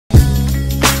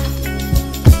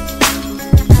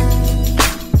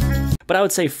but I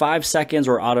would say 5 seconds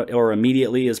or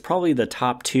immediately is probably the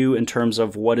top 2 in terms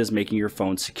of what is making your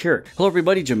phone secure. Hello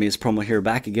everybody, jimmyispromo here,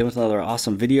 back again with another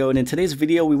awesome video, and in today's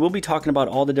video we will be talking about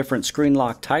all the different screen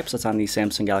lock types that's on the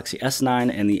Samsung Galaxy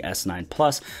S9 and the S9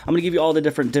 Plus. I'm going to give you all the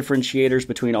different differentiators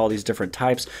between all these different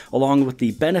types, along with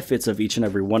the benefits of each and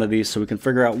every one of these, so we can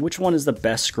figure out which one is the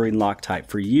best screen lock type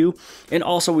for you. And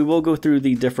also we will go through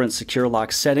the different secure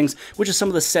lock settings, which is some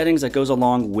of the settings that goes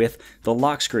along with the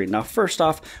lock screen. Now first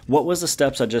off, what was the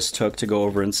steps I just took to go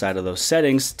over inside of those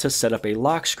settings to set up a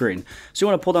lock screen? So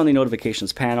you want to pull down the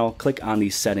notifications panel, click on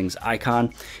the settings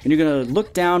icon, and you're going to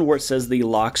look down where it says the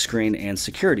lock screen and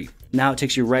security. Now it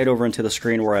takes you right over into the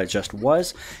screen where I just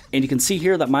was, and you can see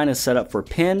here that mine is set up for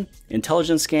PIN,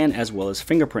 intelligence scan, as well as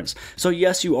fingerprints. So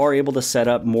yes, you are able to set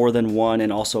up more than one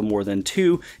and also more than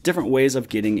 2 different ways of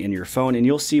getting in your phone, and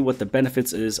you'll see what the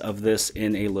benefits is of this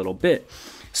in a little bit.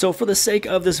 So for the sake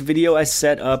of this video, I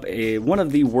set up one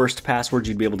of the worst passwords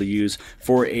you'd be able to use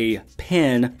for a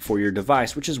PIN for your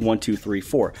device, which is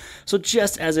 1234. So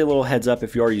just as a little heads up,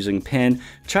 if you are using PIN,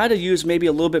 try to use maybe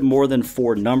a little bit more than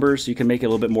 4 numbers. So you can make it a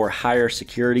little bit more higher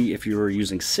security if you were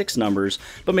using 6 numbers,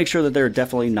 but make sure that they're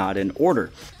definitely not in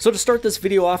order. So to start this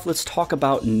video off, let's talk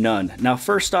about none. Now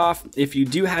first off, if you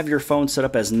do have your phone set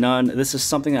up as none, this is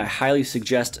something I highly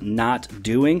suggest not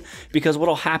doing, because what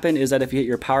will happen is that if you hit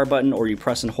your power button or you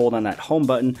press and hold on that home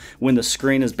button when the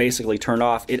screen is basically turned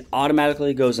off, it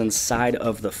automatically goes inside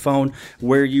of the phone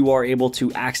where you are able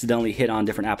to accidentally hit on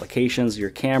different applications, your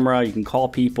camera, you can call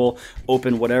people,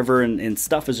 open whatever, and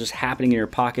stuff is just happening in your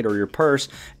pocket or your purse,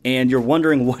 and you're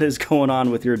wondering what is going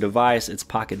on with your device. It's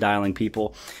pocket dialing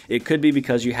people. It could be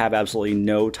because you have absolutely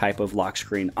no type of lock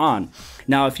screen on.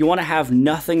 Now, if you want to have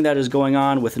nothing that is going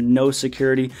on with no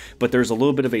security, but there's a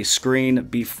little bit of a screen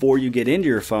before you get into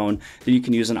your phone, then you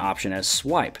can use an option as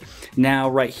swipe. Now,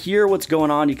 right here, what's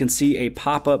going on, you can see a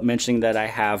pop-up mentioning that I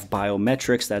have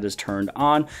biometrics that is turned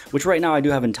on, which right now I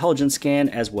do have intelligence scan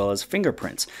as well as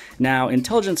fingerprints. Now,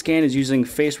 intelligence scan is using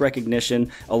face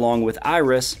recognition along with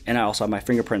iris, and I also have my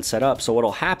fingerprint set up. So what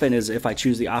will happen is if I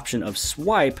choose the option of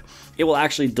swipe, it will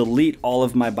actually delete all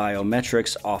of my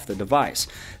biometrics off the device.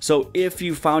 So if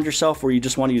you found yourself where you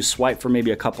just want to use swipe for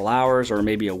maybe a couple hours or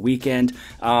maybe a weekend,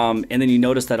 and then you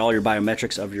notice that all your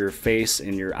biometrics of your face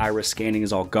and your iris scanning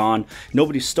is all gone,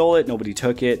 nobody stole it, nobody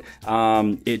took it,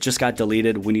 it just got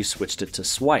deleted when you switched it to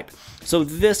swipe. So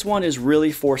this one is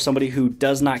really for somebody who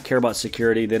does not care about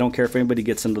security. They don't care if anybody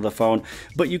gets into the phone,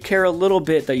 but you care a little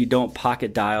bit that you don't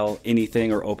pocket dial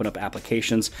anything or open up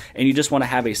applications, and you just want to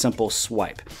have a simple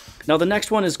swipe. Now the next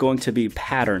one is going to be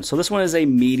pattern. So this one is a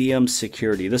medium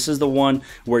security. This is the one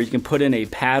where you can put in a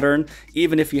pattern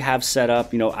even if you have set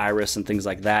up, iris and things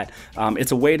like that.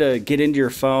 It's a way to get into your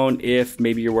phone if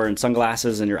maybe you're wearing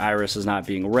sunglasses and your iris is not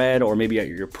being read, or maybe at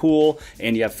your pool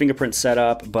and you have fingerprints set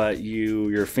up but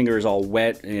your finger is all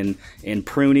wet and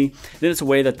pruny. Then it's a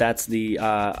way that's the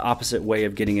opposite way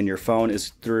of getting in your phone is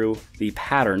through the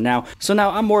pattern. Now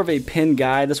I'm more of a PIN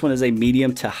guy. This one is a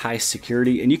medium to high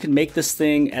security, and you can make this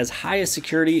thing as high a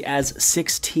security as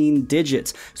 16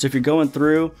 digits. So if you're going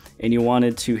through and you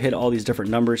wanted to hit all these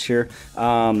different numbers here,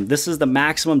 this is the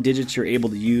maximum digits you're able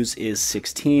to use is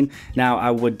 16. Now I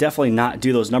would definitely not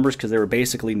do those numbers because they were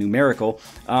basically numerical,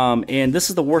 and this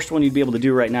is the worst one you'd be able to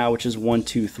do right now, which is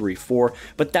 1234,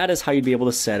 but that is how you'd be able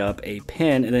to set up a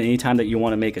PIN, and then anytime that you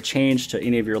want to make a change to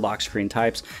any of your lock screen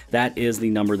types, that is the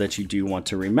number that you do want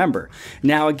to remember.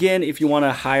 Now again, if you want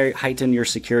to heighten your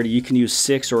security, you can use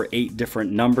 6 or 8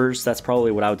 different numbers. That's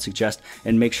probably what I would suggest,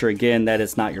 and make sure again that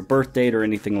it's not your birth date or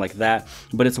anything like that,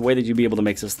 but it's a way that you'd be able to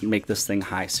make this thing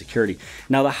high security.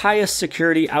 Now the highest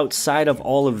security outside of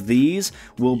all of these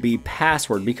will be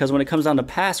password, because when it comes down to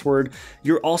password,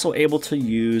 you're also able to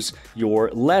use your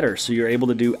letters. So you're able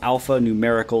to do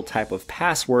alphanumerical type of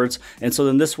passwords, and so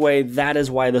then this way, that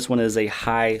is why this one is a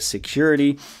high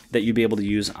security that you'd be able to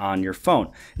use on your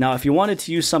phone. Now if you wanted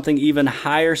to use something even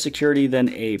higher security than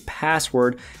a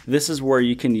password, this is where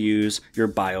you can use your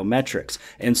biometrics.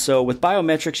 And so with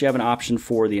biometrics, you have an option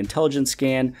for the intelligence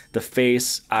scan, the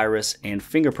face, iris, and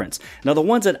fingerprints. Now the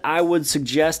ones that I would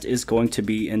suggest is going to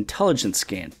be intelligence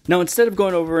scan. Now instead of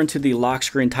going over into the lock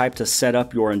screen type to set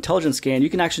up your intelligence scan, you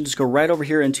can actually just go right over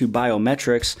here into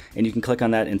biometrics, and you can click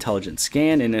on that intelligence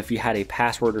scan, and if you had a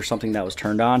password or something that was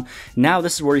turned on, now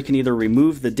this is where you can either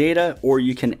remove the data or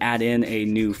you can add in a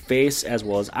new face as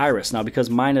well as iris. Now Now,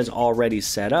 because mine is already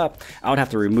set up, I would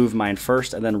have to remove mine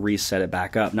first and then reset it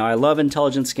back up. Now, I love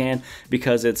Intelligent Scan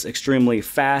because it's extremely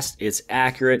fast, it's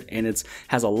accurate, and it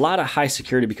has a lot of high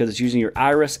security because it's using your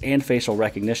iris and facial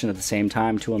recognition at the same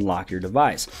time to unlock your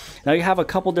device. Now, you have a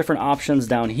couple different options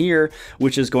down here,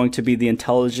 which is going to be the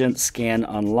Intelligent Scan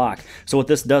Unlock. So what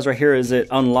this does right here is it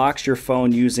unlocks your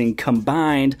phone using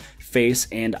combined face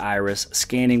and iris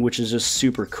scanning, which is just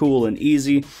super cool and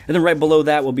easy. And then right below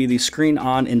that will be the screen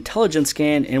on intelligent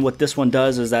scan. And what this one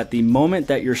does is that the moment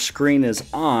that your screen is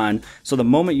on, so the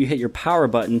moment you hit your power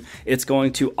button, it's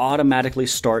going to automatically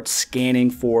start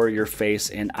scanning for your face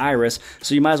and iris.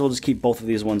 So you might as well just keep both of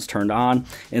these ones turned on.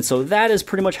 And so that is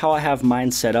pretty much how I have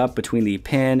mine set up between the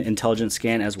pen, intelligent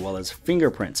scan, as well as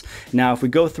fingerprints. Now, if we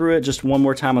go through it just one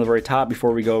more time on the very top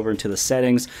before we go over into the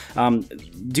settings,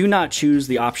 do not choose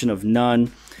the option of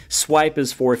none. Swipe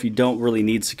is for if you don't really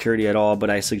need security at all, but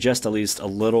I suggest at least a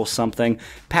little something.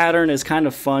 Pattern is kind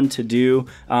of fun to do.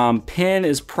 Pin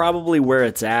is probably where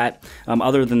it's at.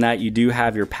 Other than that, you do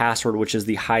have your password, which is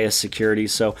the highest security.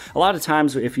 So a lot of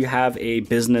times if you have a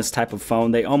business type of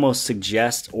phone, they almost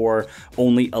suggest or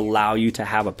only allow you to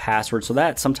have a password. So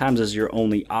that sometimes is your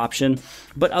only option.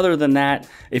 But other than that,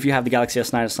 if you have the Galaxy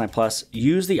S9, S9 Plus,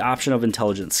 use the option of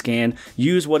Intelligent Scan.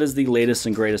 Use what is the latest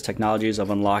and greatest technologies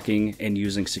of unlocking and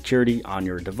using security on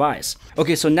your device.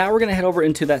 Okay, so now we're gonna head over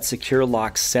into that secure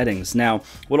lock settings. Now,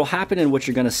 what'll happen and what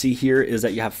you're gonna see here is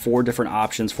that you have 4 different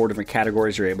options, 4 different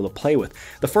categories you're able to play with.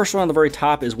 The first one on the very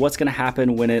top is what's gonna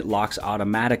happen when it locks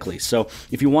automatically. So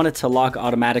if you want it to lock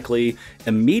automatically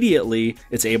immediately,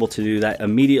 it's able to do that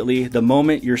immediately the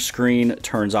moment your screen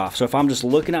turns off. So if I'm just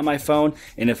looking at my phone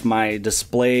and if my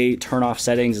display turn off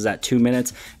settings is at 2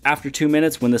 minutes, after 2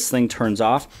 minutes when this thing turns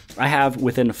off, I have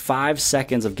within 5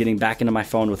 seconds of getting back into my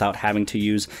phone without having to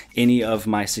use any of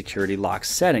my security lock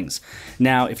settings.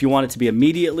 Now, if you want it to be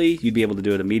immediately, you'd be able to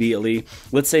do it immediately.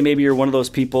 Let's say maybe you're one of those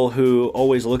people who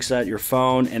always looks at your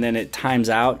phone and then it times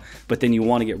out, but then you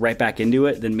want to get right back into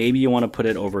it, then maybe you want to put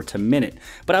it over to minute.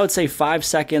 But I would say 5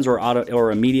 seconds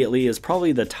or immediately is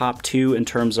probably the top 2 in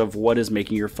terms of what is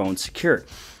making your phone secure.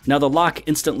 Now, the lock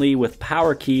instantly with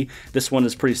power key, this one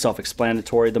is pretty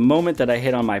self-explanatory. The moment that I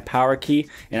hit on my power key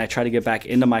and I try to get back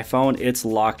into my phone, it's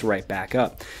locked right back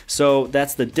up. So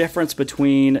that's the difference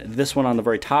between this one on the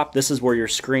very top. This is where your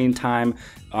screen time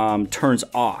turns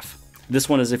off. This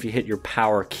one is if you hit your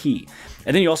power key.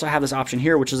 And then you also have this option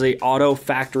here, which is a auto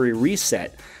factory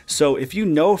reset. So if you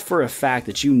know for a fact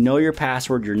that you know your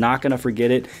password, you're not gonna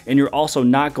forget it, and you're also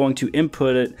not going to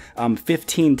input it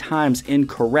 15 times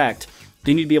incorrect,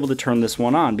 then you'd be able to turn this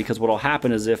one on, because what will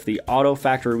happen is if the auto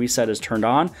factory reset is turned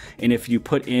on and if you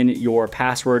put in your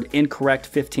password incorrect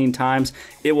 15 times,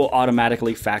 it will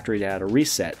automatically factory add a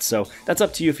reset. So that's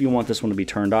up to you if you want this one to be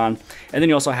turned on. And then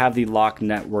you also have the lock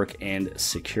network and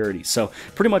security. So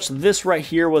pretty much this right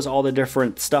here was all the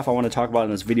different stuff I want to talk about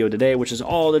in this video today, which is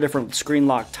all the different screen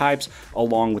lock types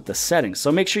along with the settings.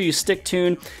 So make sure you stick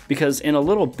tuned, because in a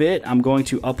little bit I'm going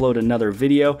to upload another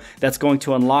video that's going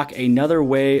to unlock another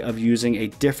way of using a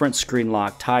different screen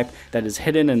lock type that is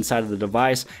hidden inside of the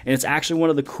device, and it's actually one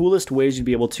of the coolest ways you'd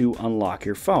be able to unlock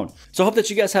your phone. So I hope that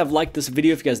you guys have liked this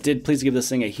video. If you guys did, please give this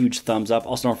thing a huge thumbs up.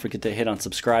 Also, don't forget to hit on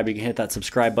subscribe. You can hit that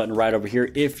subscribe button right over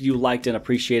here if you liked and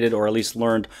appreciated, or at least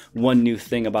learned one new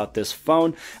thing about this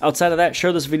phone. Outside of that,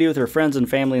 share this video with your friends and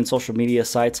family and social media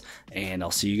sites, and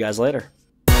I'll see you guys later.